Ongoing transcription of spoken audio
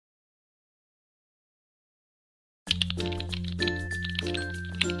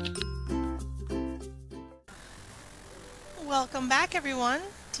Welcome back everyone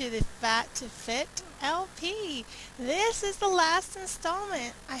to the Phat to Fit LP. This is the last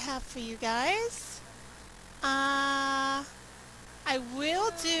installment I have for you guys. I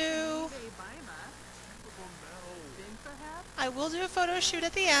will do a photo shoot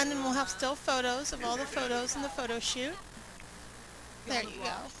at the end, and we'll have still photos of all the photos in the photo shoot. There you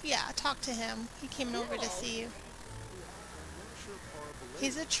go. Yeah, talk to him. He came over to see you.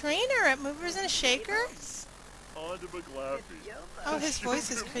 He's a trainer at Movers and Shakers. Oh, his voice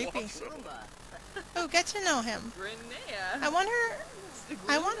is creepy. Oh, get to know him. I want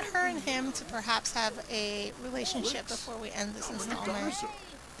her and him to perhaps have a relationship before we end this installment,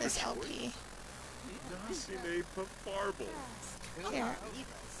 this LP. Here.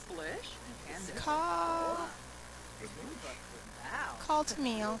 Call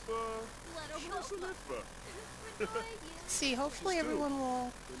Tamil. See, hopefully everyone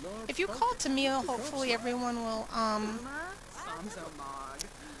will, if you call Tamil, hopefully everyone will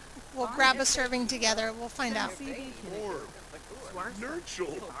grab a serving together. We'll find out.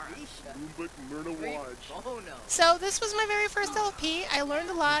 So this was my very first LP. I learned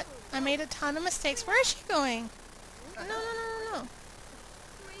a lot. I made a ton of mistakes. Where is she going? No.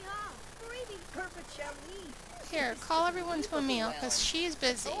 Here, call everyone to a meal, because she's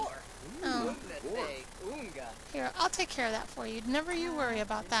busy. Oh. Here, I'll take care of that for you. Never you worry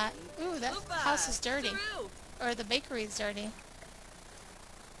about that. Ooh, that house is dirty. Or the bakery's dirty.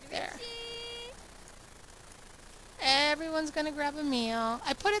 There. Everyone's gonna grab a meal.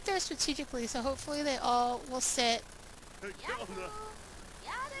 I put it there strategically, so hopefully they all will sit.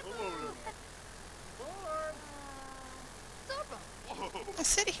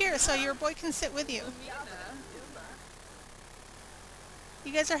 Sit here so your boy can sit with you.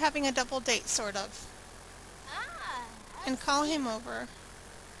 You guys are having a double date, sort of. And call him over.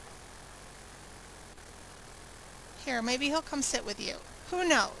 Here, maybe he'll come sit with you. Who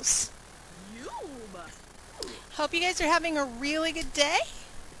knows? Hope you guys are having a really good day.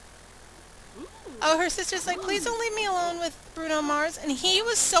 Oh, her sister's like, please don't leave me alone with Bruno Mars. And he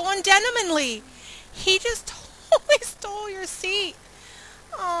was so ungentlemanly. He just totally stole your seat.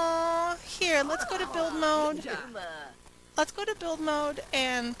 Aww. Here, let's go to build mode. Let's go to build mode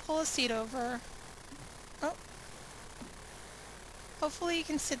and pull a seat over. Oh. Hopefully you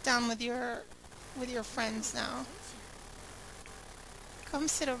can sit down with your friends now. Come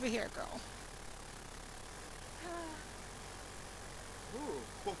sit over here, girl.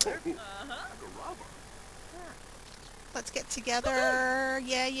 Let's get together.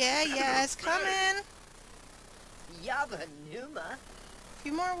 Yeah, it's coming. A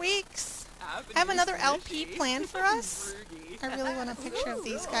few more weeks. I have another LP planned for us. I really want a picture of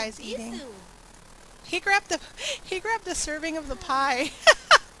these guys eating. He grabbed the serving of the pie.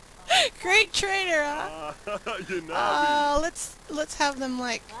 Great trainer, huh? Let's have them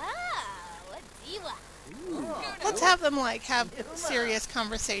like have serious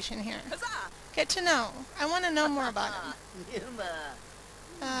conversation here. Get to know. I want to know more about him.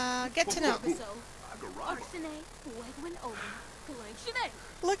 Get to know.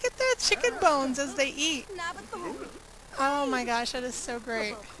 Look at their chicken bones as they eat. Oh my gosh, that is so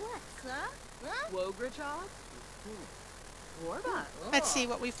great. Let's see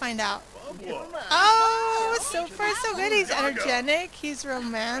what we find out. Oh, so far so good. He's energetic. He's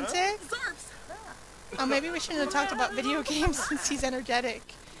romantic. Oh, maybe we shouldn't have talked about video games since he's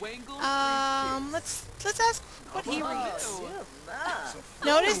energetic. Let's ask what he reads.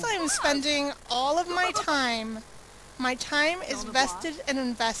 Notice I'm spending all of my time. My time is vested and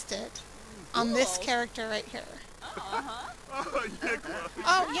invested on this character right here.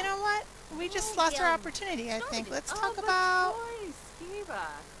 Oh, you know what? We just lost our opportunity, I think. Let's talk about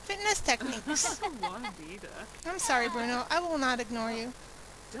fitness techniques. I'm sorry, Bruno. I will not ignore you.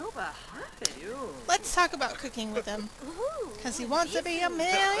 Let's talk about cooking with him. Because he wants to be a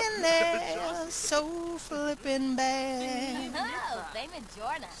millionaire. So flippin' bad.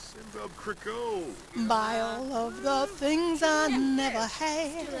 Buy all of the things I never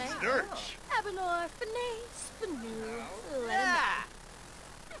had.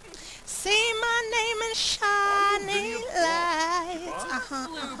 Say my name in shining lights.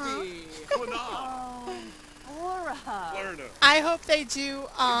 I hope they do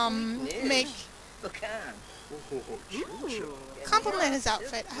make compliment his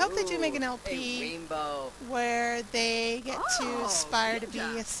outfit. I hope they do make an LP where they get to aspire to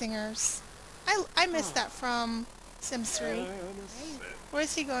be singers. I missed that from Sims 3. Where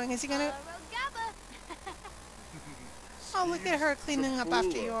is he going? Is he gonna? Oh, look at her cleaning up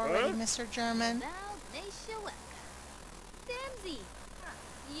after you already, Mr. German.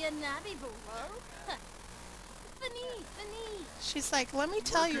 She's like, let me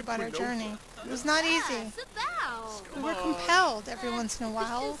tell you about our journey. It was not easy. We were compelled every once in a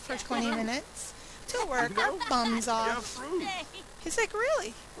while for 20 minutes to work our bums off. He's like,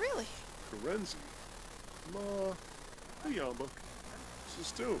 really? Really? Karenzi. Ma. Uyamba.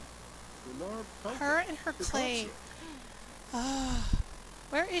 Sistu. Her and her clay. Oh,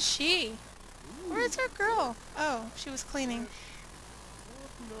 where is she? Where is her girl? Oh, she was cleaning.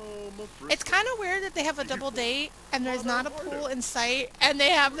 It's kind of weird that they have a double date and there's not a pool in sight and they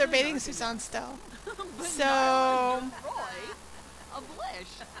have their bathing suits on still. So,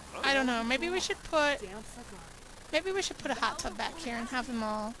 I don't know. Maybe we should put a hot tub back here and have them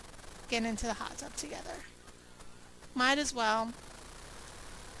all get into the hot tub together. Might as well.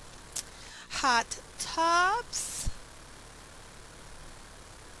 Hot tubs.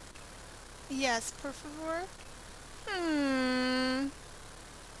 Yes, por favor.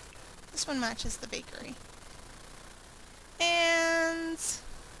 This one matches the bakery. And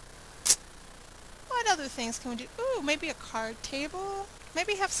what other things can we do? Ooh, maybe a card table.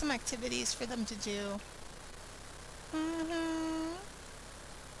 Maybe have some activities for them to do.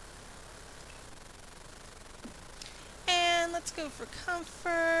 And let's go for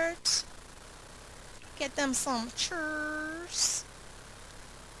comfort. Get them some chairs.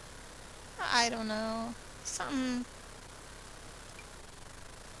 I don't know. Something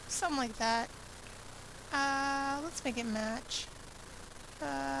like that. Let's make it match.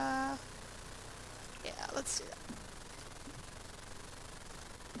 Yeah, let's do that.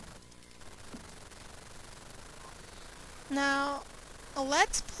 Now,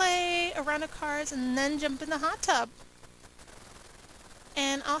 let's play a round of cards and then jump in the hot tub.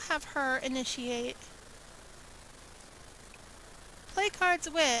 And I'll have her initiate. Play cards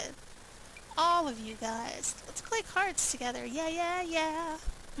with all of you guys. Let's play cards together. Yeah.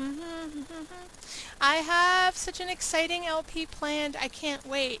 I have such an exciting LP planned. I can't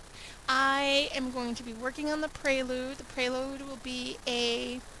wait. I am going to be working on the prelude. The prelude will be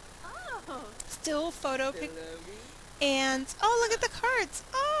a still photo pic. And, oh, look at the cards.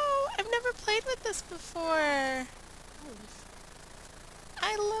 Oh, I've never played with this before.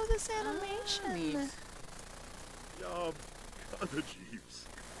 I love this animation.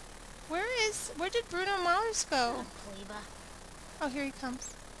 Where did Bruno Mars go? Oh, here he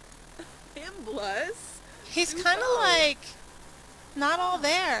comes. He's kind of like not all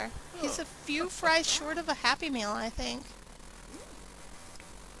there. He's a few fries short of a Happy Meal, I think.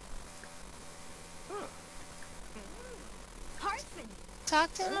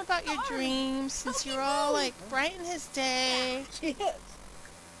 Talk to him about your dreams, since you're all like brighten his day.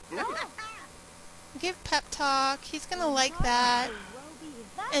 Give pep talk. He's gonna like that.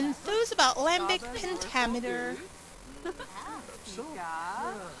 Enthuse about lambic pentameter.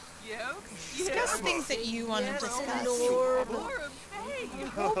 Discuss things that you want to discuss.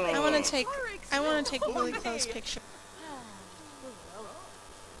 I want to take a really close picture.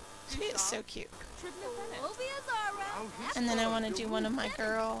 She is so cute. And then I want to do one of my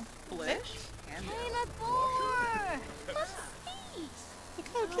girl. Vic. Look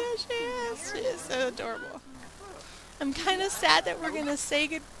how cute she is. She is so adorable. I'm kind of sad that we're going to say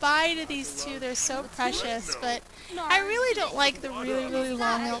goodbye to these two. They're so precious, but I really don't like the really, really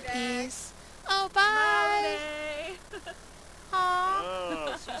long LPs. Oh, bye!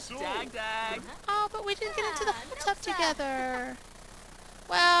 Aww. Oh, but we didn't get into the hot tub together.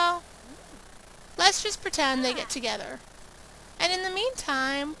 Well, let's just pretend they get together. And in the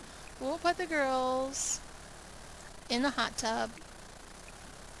meantime, we'll put the girls in the hot tub.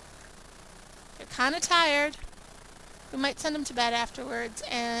 They're kind of tired. We might send them to bed afterwards,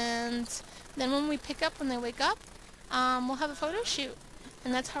 and then when we pick up when they wake up, we'll have a photo shoot.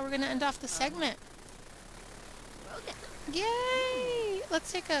 And that's how we're going to end off the segment. Yay!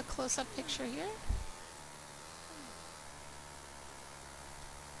 Let's take a close-up picture here.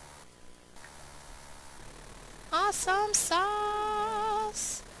 Awesome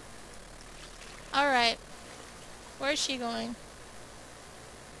sauce! Alright. Where is she going?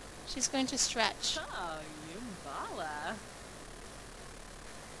 She's going to stretch.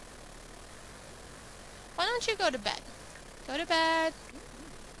 Why don't you go to bed? Go to bed.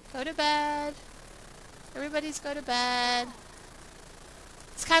 Go to bed. Everybody's go to bed.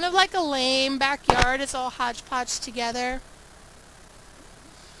 It's kind of like a lame backyard. It's all hodgepodge together.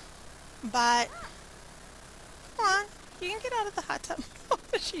 But, come on. You can get out of the hot tub. What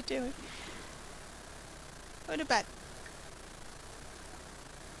is she doing? Go to bed.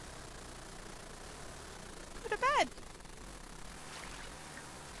 Go to bed.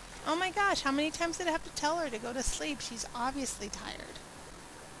 Oh my gosh, how many times did I have to tell her to go to sleep? She's obviously tired.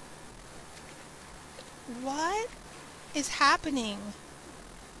 What is happening?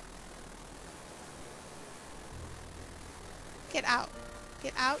 Get out.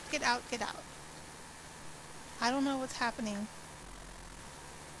 Get out, get out, get out. I don't know what's happening.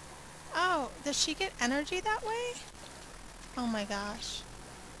 Oh, does she get energy that way? Oh my gosh.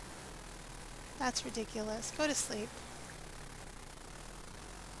 That's ridiculous. Go to sleep.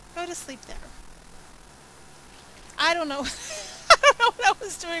 Go to sleep there. I don't know. I don't know what I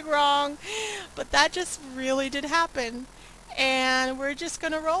was doing wrong, but that just really did happen. And we're just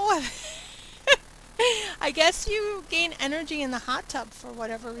gonna roll with it. I guess you gain energy in the hot tub for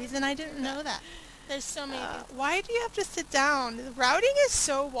whatever reason. I didn't know that. There's so many. Why do you have to sit down? The routing is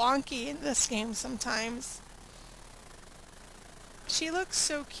so wonky in this game sometimes. She looks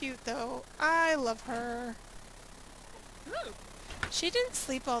so cute though. I love her. She didn't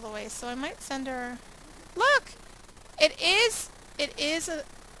sleep all the way, so I might send her... Look! It is a...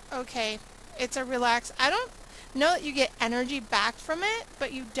 Okay, it's a relax. I don't know that you get energy back from it,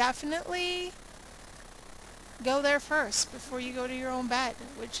 but you definitely go there first before you go to your own bed,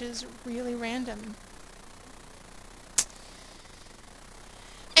 which is really random.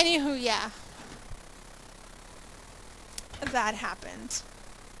 Anywho, yeah. That happened.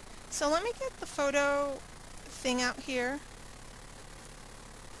 So let me get the photo thing out here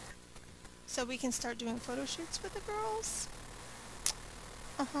so we can start doing photo shoots with the girls.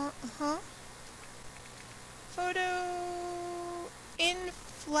 Photo in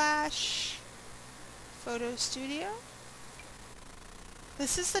Flash Photo Studio.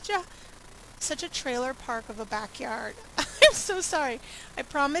 This is such a trailer park of a backyard. I'm so sorry. I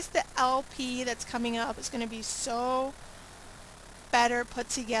promise the LP that's coming up is going to be so better put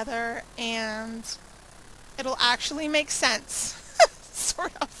together and it'll actually make sense.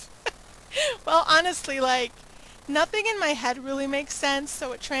 Sort of. Well, honestly, like, nothing in my head really makes sense,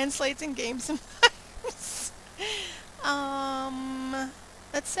 so it translates in game sometimes.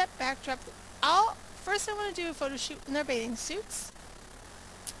 Let's set backdrop. First I want to do a photo shoot in their bathing suits.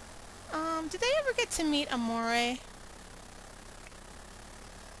 Did they ever get to meet Amore?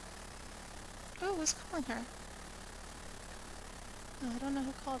 Oh, who's calling her? Oh, I don't know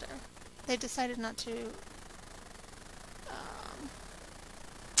who called her. They decided not to.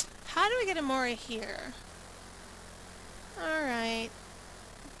 How do we get Amore here? Alright.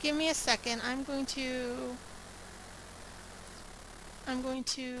 Give me a second. I'm going to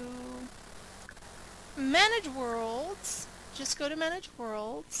manage worlds. Just go to manage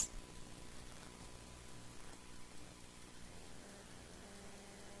worlds.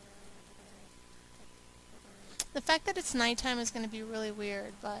 The fact that it's nighttime is going to be really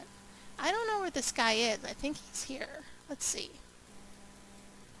weird, but I don't know where this guy is. I think he's here. Let's see.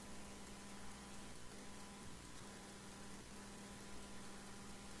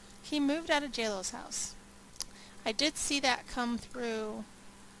 He moved out of JLo's house. I did see that come through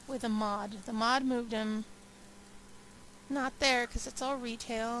with a mod. The mod moved him not there because it's all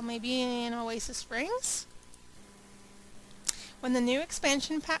retail. Maybe in Oasis Springs? When the new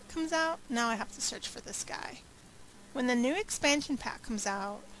expansion pack comes out, now I have to search for this guy. When the new expansion pack comes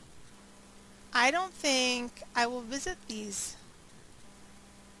out, I don't think I will visit these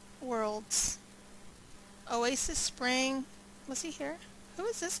worlds. Oasis Spring. Was he here? Who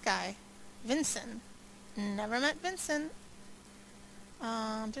is this guy? Vincent. Never met Vincent.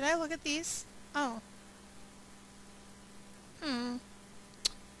 Did I look at these? Oh.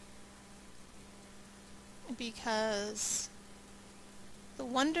 Because the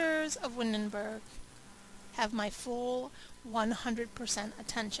wonders of Windenburg have my full 100%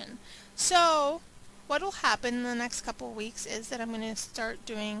 attention. So, what will happen in the next couple of weeks is that I'm going to start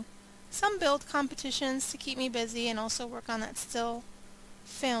doing some build competitions to keep me busy and also work on that still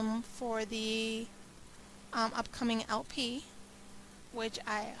film for the upcoming LP, which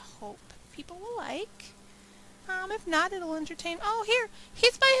I hope people will like. If not, it'll entertain. Oh, here!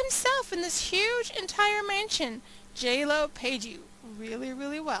 He's by himself in this huge entire mansion. JLo paid you really,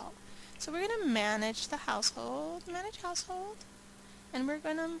 really well. So we're going to manage the household, and we're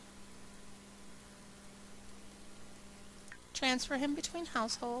going to transfer him between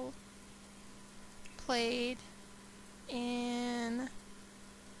household, played in,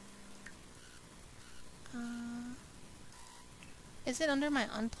 is it under my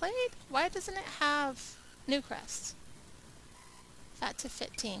unplayed? Why doesn't it have Newcrest? Phat to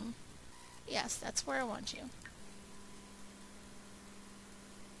fit team. Yes, that's where I want you.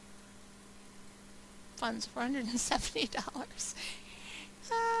 Funds $470.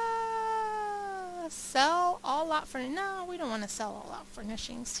 Sell all lot for... No, we don't want to sell all lot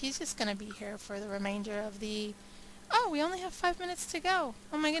furnishings. He's just going to be here for the remainder of the... Oh, we only have 5 minutes to go.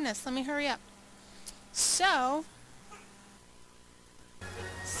 Oh my goodness, let me hurry up. So,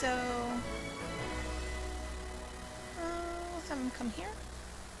 have him come here.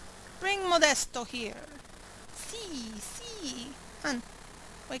 Bring Modesto here. See. Hun,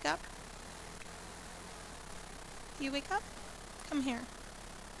 wake up. You wake up? Come here.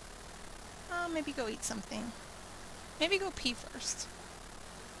 Maybe go eat something. Maybe go pee first.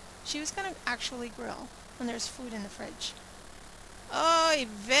 She was gonna actually grill when there's food in the fridge. Oy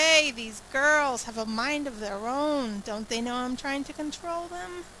vey, these girls have a mind of their own. Don't they know I'm trying to control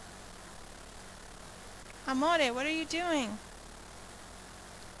them? Amore, what are you doing?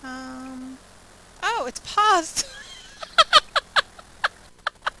 Oh, it's paused.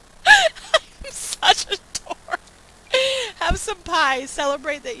 I'm such a dork. Have some pie.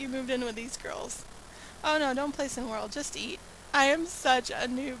 Celebrate that you moved in with these girls. Oh no, don't place in world. Just eat. I am such a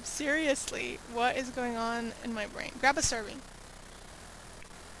noob. Seriously, what is going on in my brain? Grab a serving.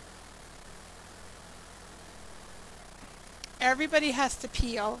 Everybody has to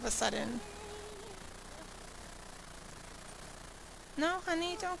pee all of a sudden. No,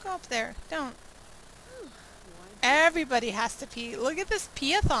 honey, don't go up there. Don't. Everybody has to pee. Look at this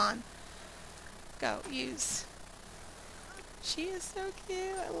pee-a-thon. Go, use. She is so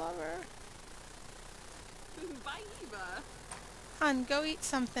cute. I love her. Bye, Eva. Hon, go eat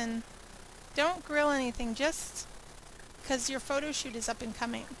something. Don't grill anything, just because your photo shoot is up and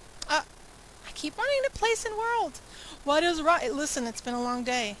coming. I keep wanting to place in world. What is wrong? Listen, it's been a long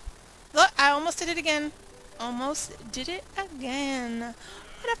day. Look, I almost did it again. Almost did it again.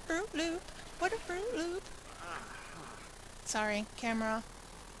 What a Fruit Loop. What a Fruit Loop. Sorry, camera.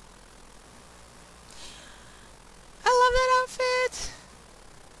 I love that outfit.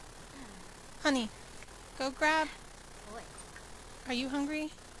 Honey, go grab. Are you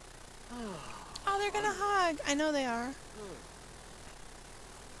hungry? Oh, they're gonna hug. I know they are.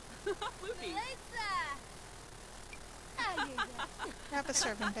 Grab a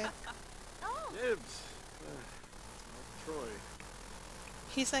serving, babe. Nibs. Troy.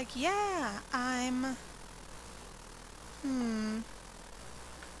 He's like, yeah, I'm...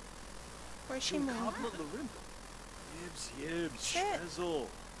 Where's she moving? Yibs, Sit. Schmezzle.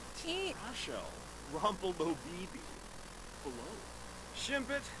 Eat. Rachel. Rumpel no baby. Below.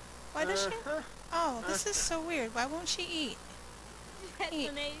 Shimpet. Why does she... Oh, this is so weird. Why won't she eat?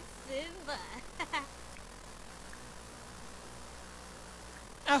 Eat.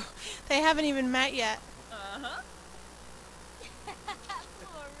 Oh, they haven't even met yet.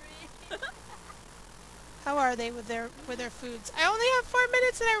 How are they with their foods? I only have 4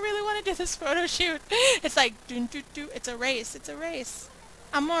 minutes and I really want to do this photo shoot. It's like, it's a race. It's a race.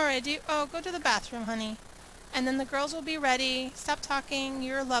 Amore, go to the bathroom, honey. And then the girls will be ready. Stop talking.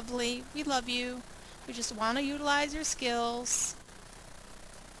 You're lovely. We love you. We just want to utilize your skills.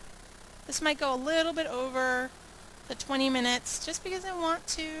 This might go a little bit over the 20 minutes just because I want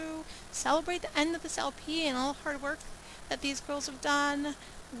to celebrate the end of this LP and all the hard work that these girls have done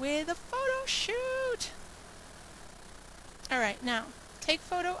with a photo shoot. Alright, now, take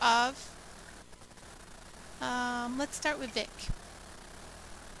photo of, let's start with Vic.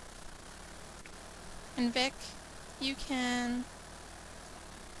 And Vic, you can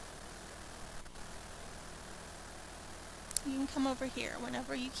come over here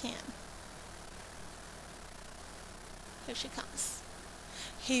whenever you can. Here she comes.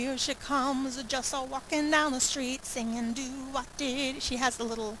 Here she comes, just a walking down the street, singing do what did. She has the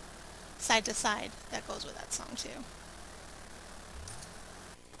little side to side that goes with that song too.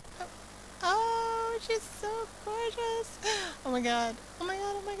 Oh, she's so gorgeous. Oh my god. Oh my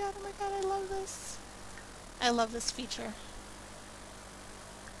god, oh my god, oh my god, I love this. I love this feature.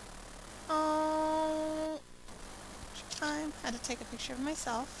 Oh, time. I had to take a picture of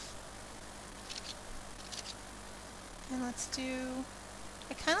myself. And let's do...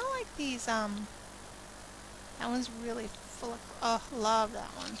 I kind of like these, that one's really full of... Oh, love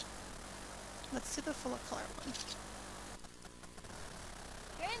that one. Let's do the full of color one.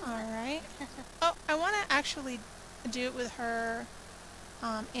 Alright. Oh, I want to actually do it with her,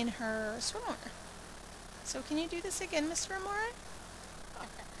 in her swimwear. So can you do this again, Mr. Amore?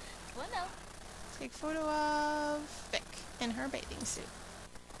 Well, no. Take photo of Vic in her bathing suit.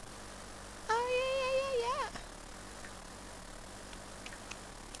 Oh, yeah.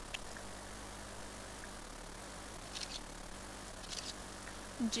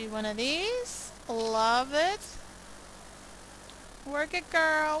 Do one of these. Love it. Work it,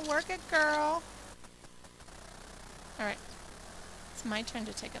 girl. Work it, girl. Alright. It's my turn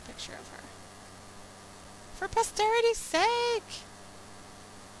to take a picture of her. For posterity's sake!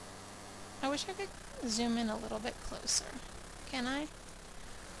 I wish I could zoom in a little bit closer. Can I?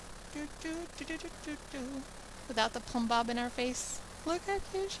 Without the plumb bob in her face. Look how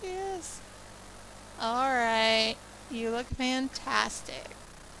cute she is. Alright. You look fantastic.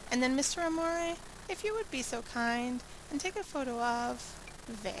 And then Mr. Amore, if you would be so kind and take a photo of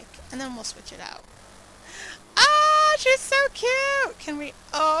Vic, and then we'll switch it out. Ah, she's so cute! Can we,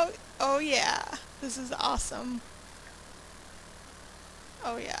 oh yeah. This is awesome.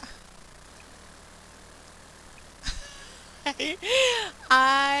 Oh yeah.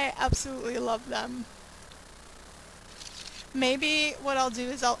 I absolutely love them. Maybe what I'll do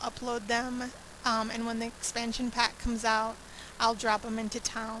is I'll upload them, and when the expansion pack comes out, I'll drop them into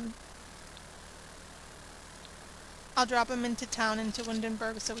town. I'll drop them into town, into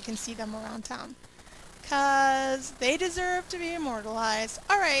Windenburg, so we can see them around town. 'Cause they deserve to be immortalized.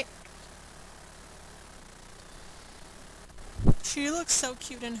 Alright. She looks so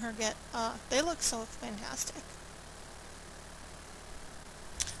cute in her they look so fantastic.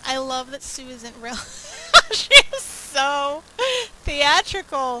 I love that Sue isn't real. She is so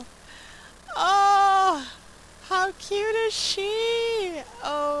theatrical. Oh, how cute is she?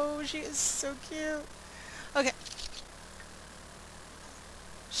 Oh, she is so cute. Okay.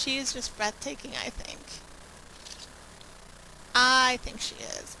 She is just breathtaking, I think. I think she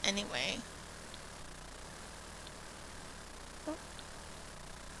is, anyway. Oh.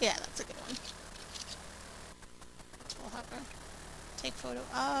 Yeah, that's a good one. So we'll have her take photo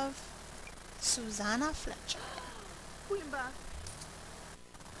of Susanna Fletcher. Windenburg.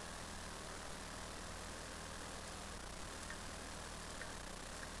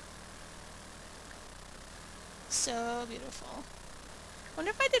 So beautiful.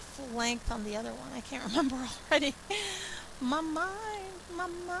 Wonder if I did full length on the other one. I can't remember already. My mind, my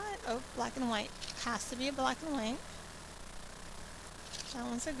mind. Oh, black and white. Has to be a black and white. That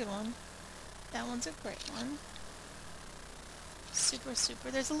one's a good one. That one's a great one. Super,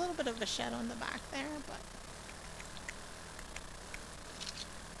 super. There's a little bit of a shadow in the back there, but...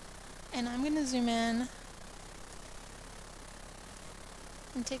 And I'm going to zoom in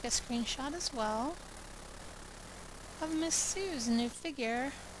and take a screenshot as well of Miss Sue's new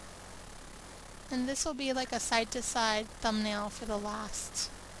figure. And this will be like a side-to-side thumbnail for the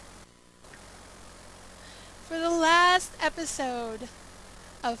last episode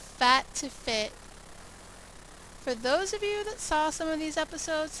of Phat to Fit. For those of you that saw some of these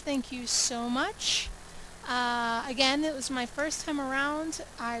episodes, thank you so much. Again, it was my first time around.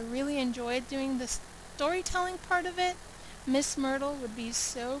 I really enjoyed doing the storytelling part of it. Miss Myrtle would be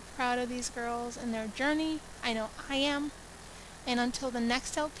so proud of these girls and their journey. I know I am. And until the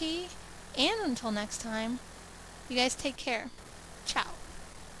next LP, and until next time, you guys take care. Ciao.